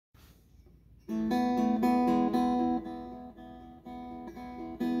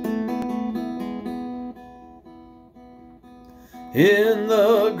In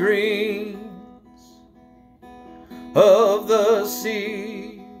the greens of the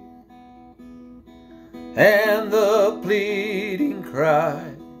sea and the pleading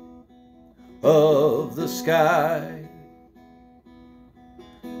cry of the sky,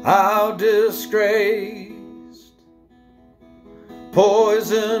 how disgraced,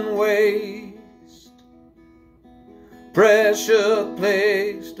 poison waste, pressure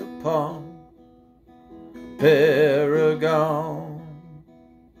placed upon Paragon.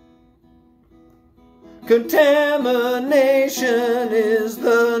 Contamination is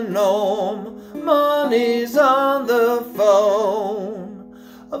the norm, money's on the phone,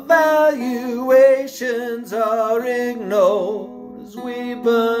 evaluations are ignored as we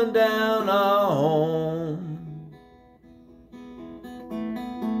burn down our home.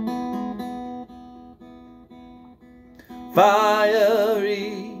 Fire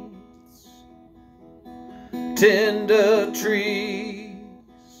eats Tinder trees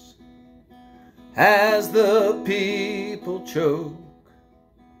as the people choke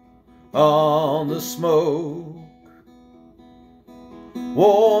on the smoke.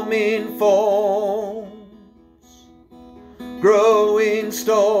 Warming forms, growing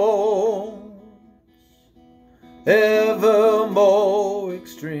storms, ever more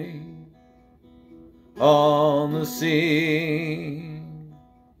extreme on the scene.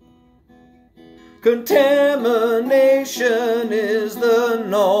 Contamination is the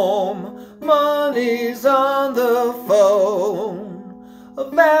norm, money's on the phone,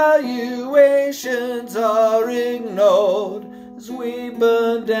 evaluations are ignored as we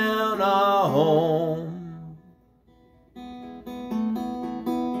burn down our home.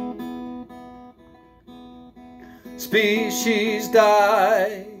 Species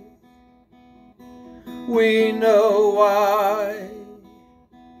die, we know why,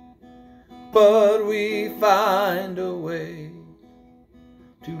 but we find a way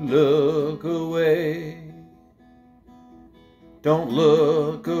to look away. Don't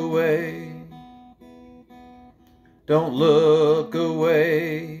look away. Don't look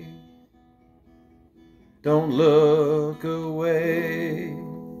away. Don't look away.